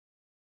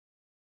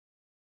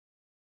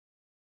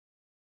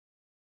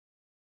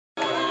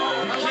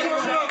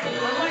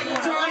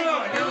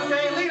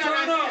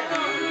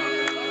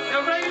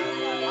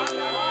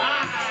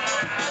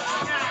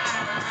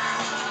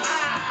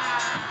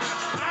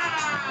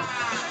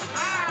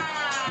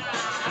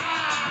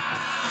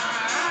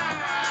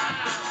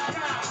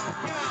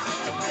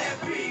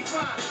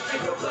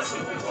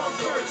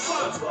first.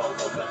 12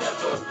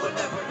 forever,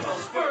 whatever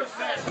comes first.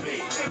 That's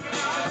me. Taking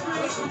out the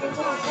streets with the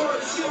one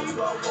word.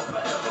 12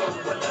 forever,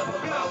 whatever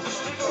comes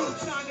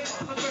first.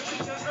 I'm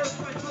working the earth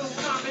like blue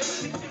comet.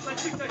 These things like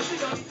chick that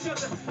shit on each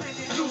other. And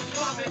they lose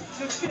vomit.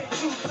 The shit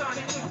loose on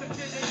it. With some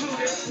shit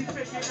included. He's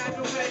picking out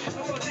the way.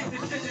 No one thinks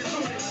this shit is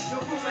rooted. No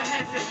rumor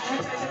has it. We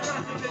had the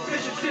lots of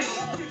efficiency.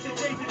 Keep the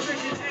David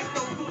drinking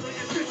Echo cooler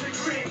and Christian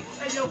Green.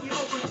 And yo, we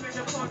always been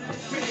a part of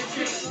this winning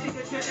team.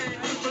 Nigga to end.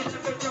 People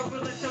never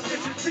trouble and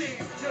sufficiency.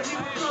 Yo, he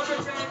was rubber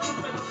band. Look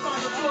like a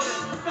bottle water.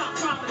 Stop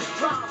calling.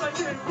 Rhymes like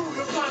this. Food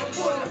or bottle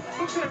water.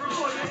 Preparing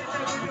for you. And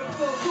never your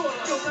full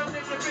quarter. Yo, that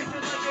nigga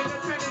vision like an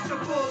appendage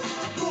of full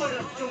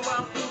quarter. So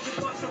I'll do the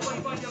bust away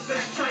by your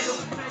back title.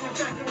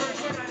 Manufacturers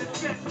without a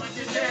sense like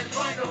your dad's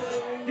vital.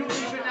 You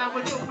leaving out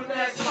with your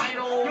last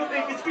vital. Your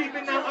niggas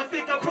screaming out, I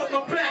think I broke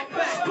my back.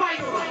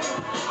 Spiral.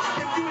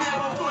 If you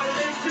have a part of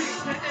AG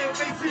and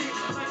LBC,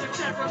 like a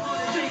camera on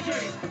a DJ,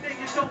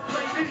 niggas don't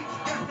play me.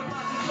 That's the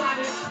box is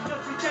sliding.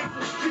 Just be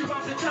thankful. We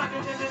rock the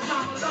target in the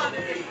time of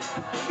lottery.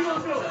 You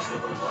don't know. That's the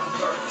one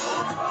first.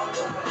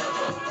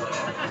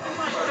 That's the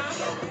mic, huh?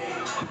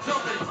 I'm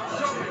jumping.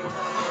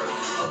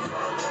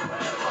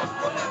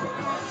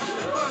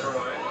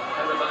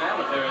 And the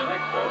diameter is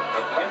extra.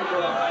 It's 10 to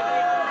the height.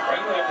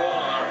 When they fall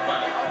on our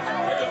planet,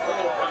 there is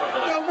little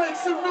probability. Yo, make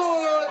some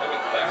noise! If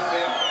it's backed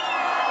in,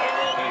 there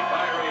will be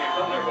fiery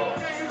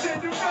thunderbolts. Can you get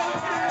your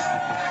focus?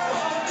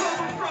 I'm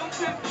coming from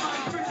them.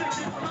 I'm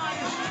protecting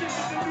lions.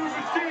 Taking the new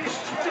machine.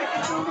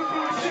 Taking through the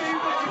blue machine,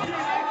 but you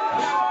get it.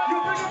 You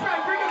bring it back,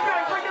 bring it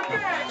back, bring it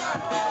back!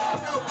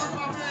 Yo, bring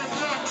my man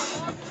back.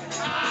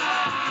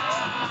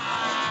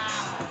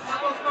 I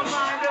lost my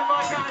mind and my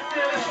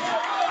goddamn.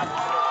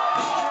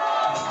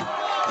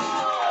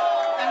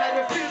 I had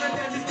a feeling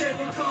that this day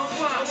would come.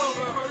 I won't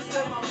rehearse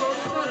that my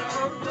first letter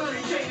hurt.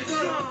 Bloody take it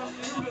some.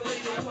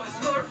 Mutilated one's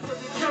lurk to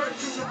the church.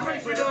 You can pray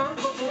for them.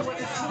 But when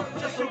it's work,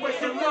 just a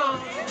waste of love.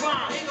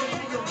 Why? Ain't no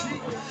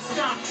G.O.D.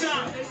 Stop.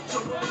 So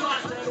the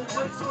plot that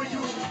awaits for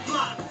you to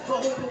plot.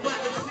 Behold the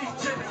weapon, see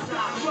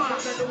genocide. Why?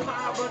 Let the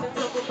fire run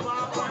into the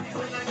five bodies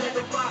and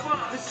identify.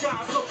 The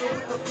sky's open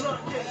with the blood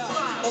gets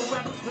fly. Or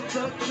rappers with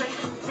duct tape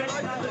to fake.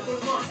 I live in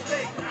one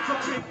state. So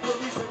big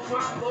police and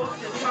crime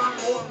laws and time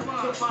or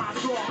the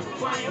mind's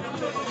off. Ryan, I'm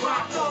living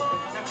rock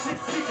on. Now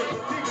 6 seasons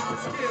with people to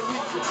scare me.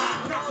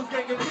 Knuckle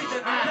gang and beat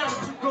that I know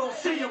you gon'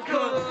 see him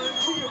good.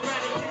 We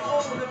eradicate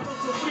all the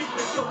mental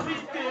weakness. So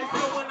beat this,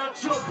 yo, when I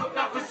joke, I'm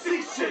not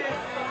facetious.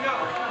 Yo,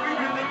 we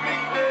really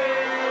mean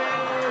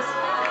this.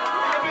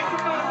 Let me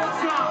come on one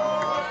time.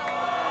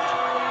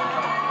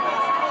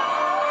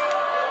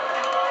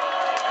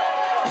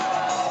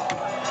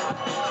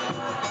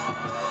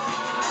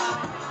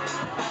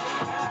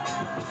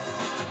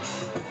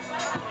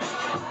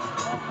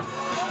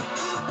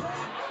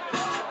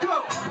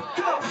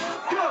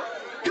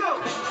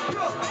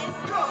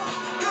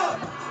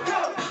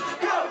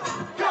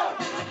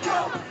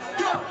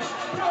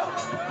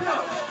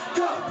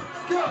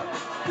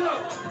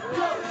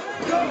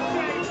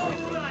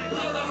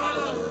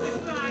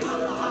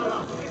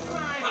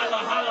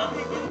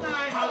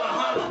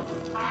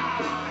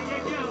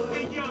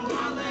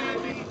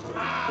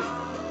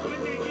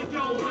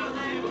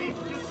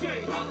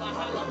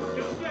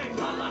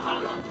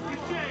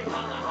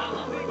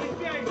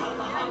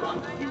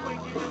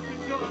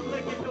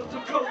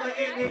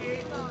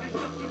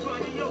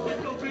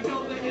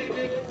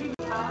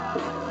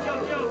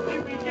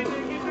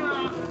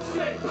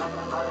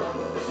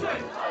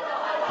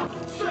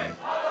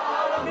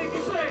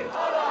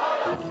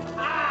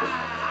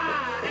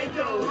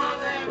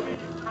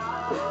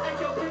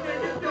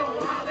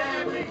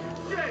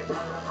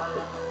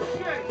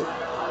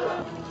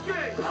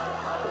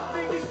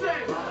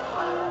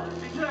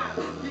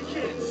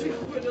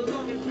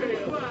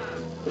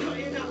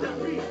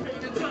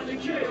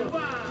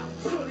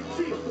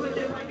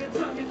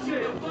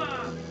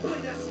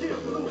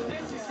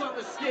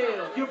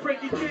 You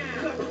break it down,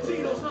 cut the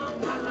Tito's, huh?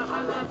 Holla,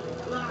 holla,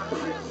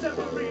 live, sip,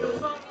 separados,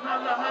 huh?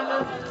 Holla, holla,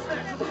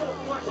 snatch a fork,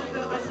 watching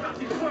the ice got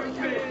these work,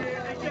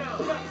 man. And yo,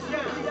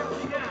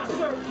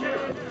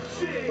 circuit,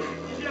 shit,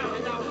 yo,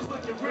 and I was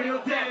looking real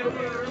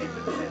dapper. Keep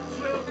the tips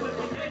real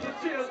flipping, and your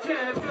tail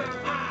tapper.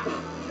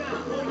 Now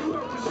all you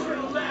heard was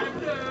shrill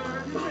laughter.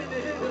 You finna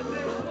hit a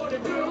little more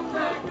than girl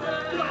factor.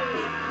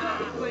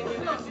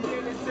 Playing up, she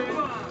didn't say,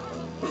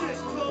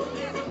 this close,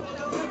 nigga, for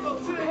the limo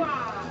tip.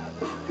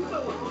 You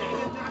know I'm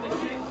getting down to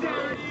get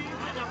dirty.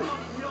 I got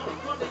money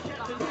on the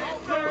captain at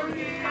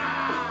 30.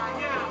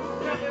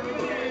 Yeah, every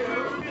day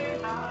hurt me.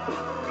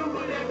 Do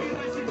whatever you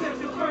like, she tells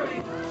you 30.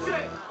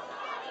 Shake,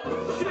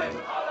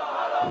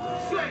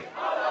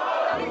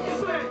 make it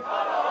say.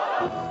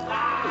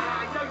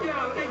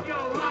 Yo,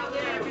 holla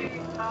at me.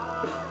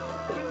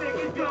 The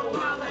niggas go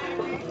holla at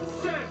me.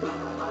 Shake,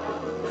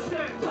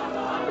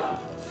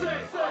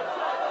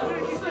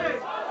 make it say.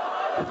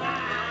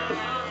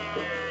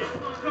 That's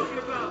what I'm talking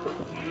about.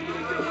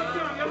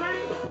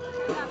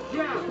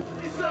 Yeah,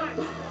 it's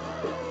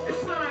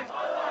like,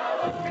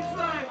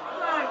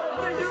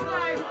 when you're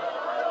like,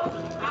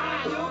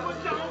 yo,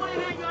 what's up? I wanna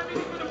hang on,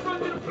 niggas from the front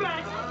to the back.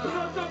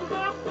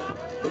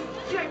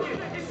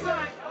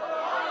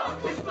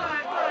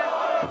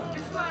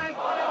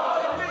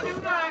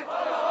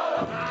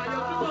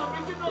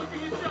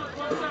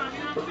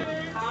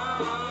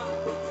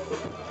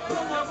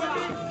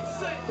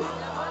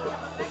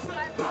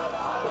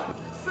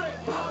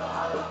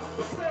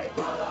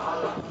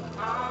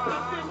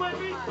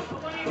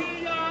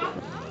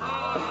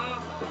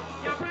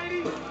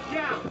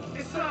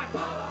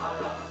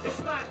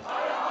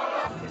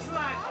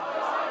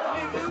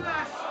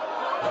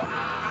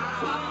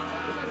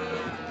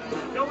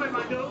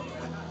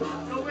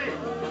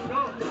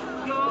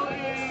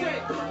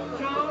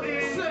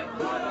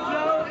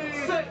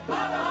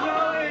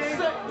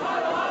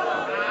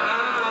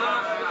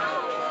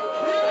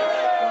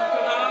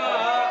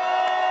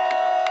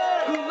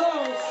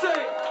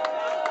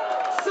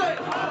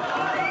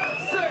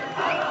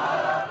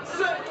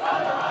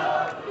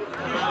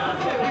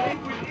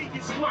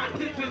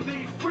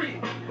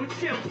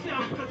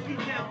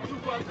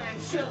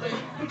 chillin'.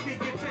 Forget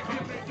your text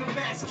and make your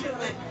mass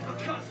killin'.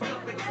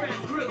 Accustomed to crash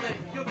grillin'.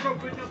 You're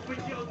growing up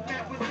with young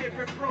man with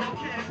different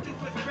broadcasts. Do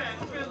his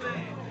fast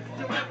feeling.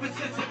 The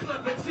represents a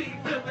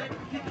Clementine villain.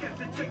 He kept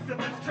the tricks of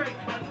his trade.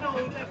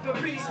 Unknown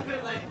FB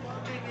spilling.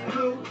 In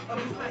lieu of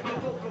his lack of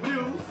vocal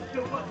views,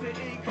 there was an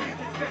increase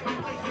in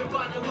speculation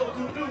by the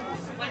local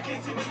news. Like,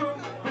 is it true?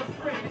 The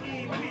friend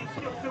EP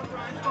skills to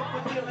rise up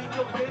with nearly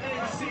no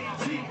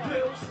NCT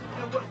bills.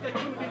 And what's that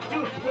crew to do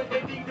when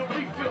they need a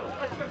refill?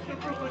 Especially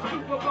rumors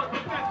too about the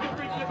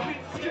factory to be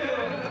still.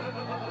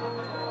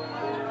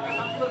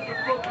 I'm looking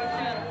for the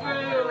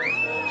refill.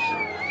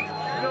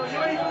 Yo, you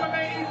ready for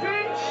my EP?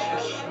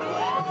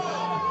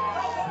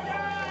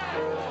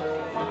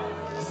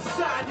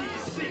 Society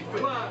is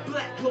secret.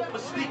 Black clover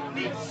sneak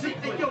neat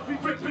secret. Yo, we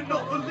ripping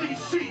off a lead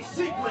sheet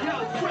secret.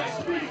 Yo,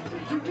 fresh meat,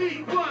 you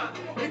need one.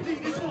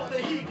 Indeed, it's for the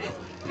heathens.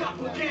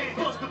 Doppelgangaz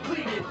Holla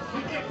depleted.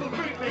 We get for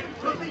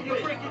remake, believe you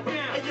break it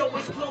down. And yo,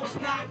 it's close,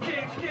 not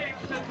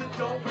gangs. Nothing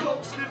don't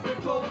go,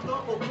 sniffing both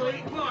number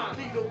plate.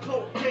 Needle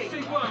cocaine.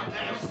 Say why?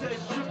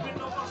 Access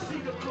tripping on my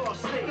cedar car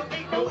state. There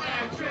ain't no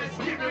address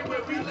given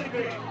where we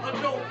living.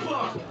 Unknown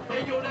bus.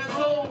 And yo, that's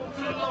home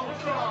to the long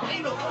star.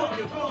 Ain't no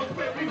fucking wrong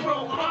where we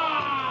roam.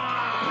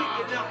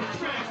 Picking out the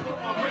trash for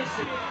my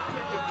racing.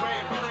 With the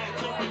grand plan,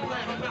 talking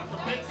black about the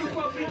basics.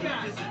 What we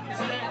got is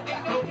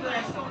that no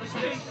blast on the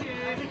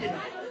station.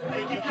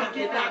 Make you cock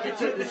it out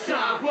to the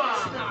side.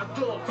 Snide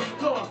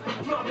thoughts,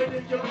 drumming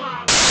in your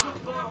mind.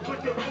 Combine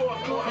with the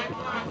force, going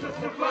blind to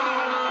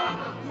survive.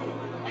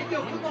 Hey yo,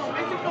 come on,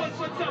 make your voice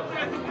what's up,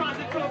 that's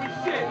repository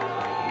shit.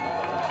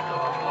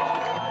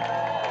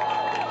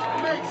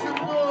 Make some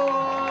noise.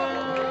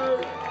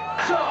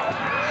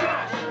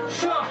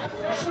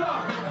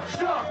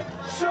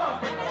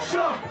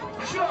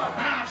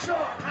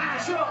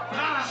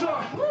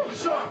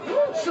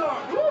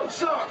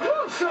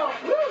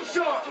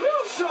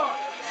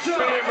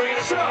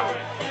 Sharp.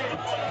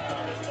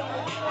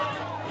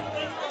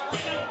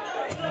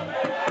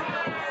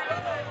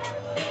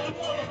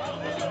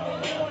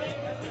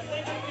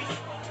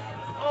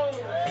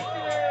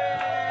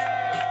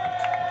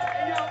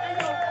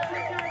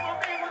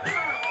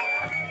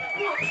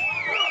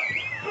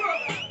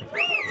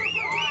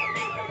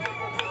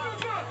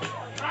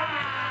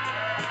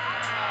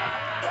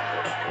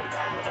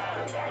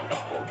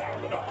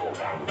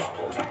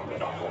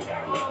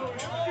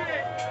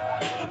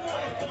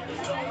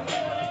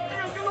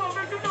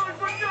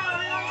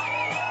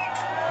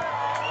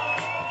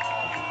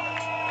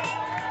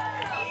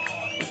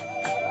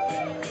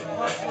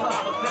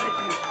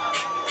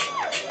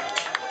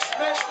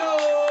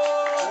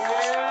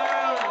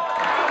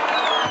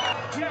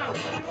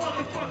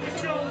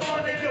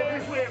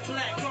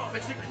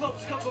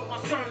 Close cover my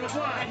service.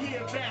 I hear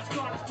vast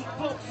garners to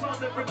folks on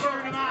the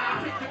reverting.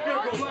 I pick the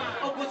mirror.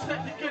 Almost set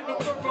to get the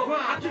mirror.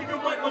 I kick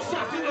it right my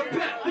shots in the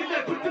back. They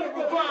never do a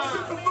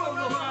super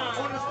roller.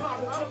 On the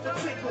spiral from the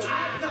single.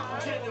 Now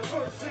I'm getting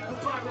first single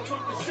viral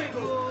from the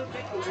single.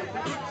 Nickel with the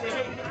roots and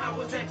hating. I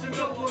was at your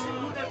noble.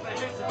 Who never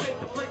hesitate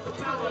to play the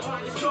power on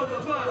your shoulder.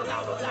 Loud.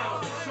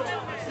 Show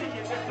them and see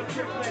it as a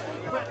privilege.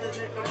 Rather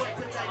than the right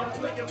to die, I'm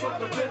playing from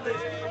the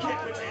village.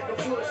 Camping in the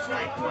woods,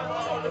 like brother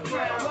on the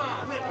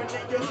ground. Living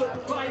in your hood.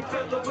 White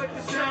fella with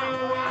the sound.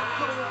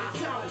 Going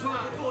to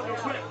town for the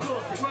red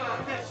closet.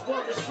 That's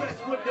what the stress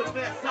with the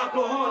best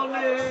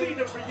alcoholic.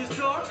 Scenery is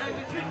dark and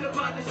it's hidden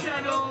by the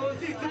shadows.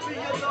 Need to be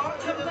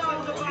alarmed. Tell the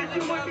sounds about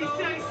you make me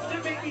sick. To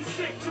make me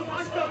sick to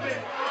my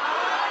stomach.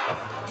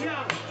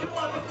 Yeah, you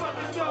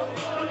motherfuckers know.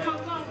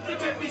 Come on, they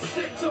make me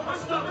sick to my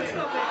stomach.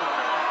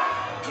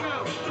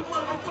 Yeah, you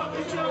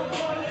motherfuckers know.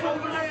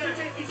 Come on, they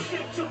make me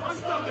sick to my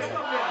stomach.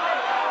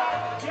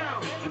 Yeah,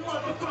 you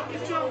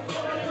motherfuckers know.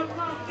 Come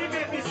on, they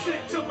make me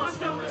sick to my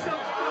stomach.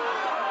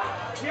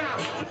 Yeah,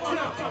 you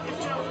motherfuckers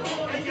know.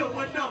 And yo,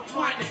 enough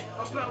whining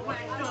about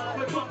waxed on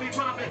with bumpy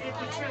rhyming in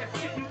the trap.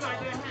 Shit, you like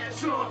that hand,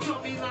 sure,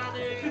 don't be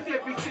lying. Cause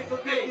every single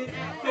day,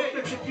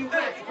 if you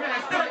act,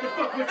 start to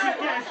fuck with your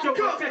gas, yo,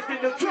 test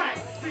in the track.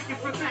 Thinking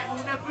from that,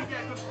 we'll never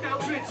get from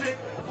stout bitching.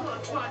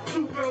 Plus, spot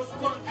 2 girls,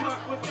 1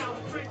 cock without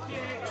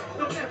drinking.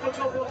 Don't ever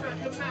go off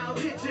at the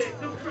mouth hitching.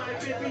 Don't cry,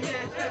 baby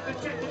ass, ever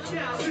catch a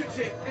child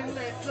switching. And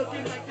let's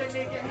looking like that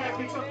nigga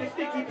happy from the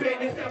sticky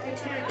business. That we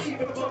can't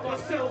even above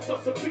ourselves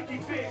on some picky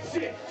big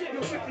shit. Yo,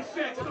 with the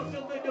tracks, don't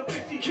the little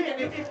 50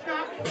 cannon. It's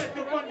not, let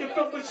the wonder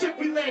from the ship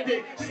we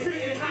landed.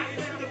 Sitting hot,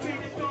 and the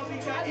beat is gone, we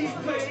got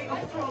E-play.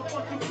 I'm strong,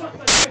 once you cut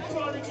like that,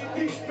 crawling in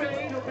deep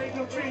pain. Don't make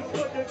no breeze,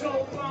 put the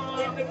gold on.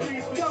 In the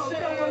breeze, we go,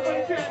 someone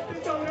like that, we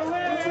go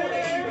away. Before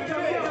they even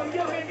come,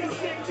 yo, make it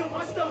stick to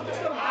my stomach.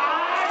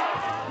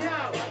 Yo,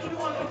 you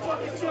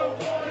motherfucking show,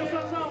 you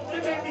come on,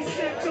 they make me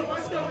sick to my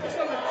stomach.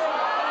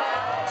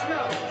 Yo,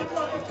 you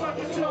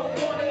motherfucking show,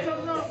 wanna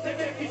come on, they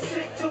make me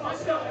sick to my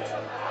stomach.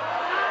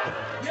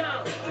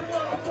 Yo, the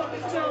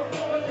motherfuckers don't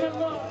wanna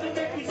come on, they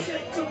make me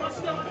sick to my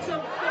stomach. Yo,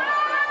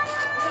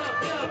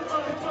 the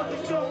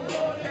motherfuckers don't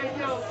wanna,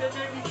 yo, they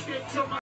make me sick to my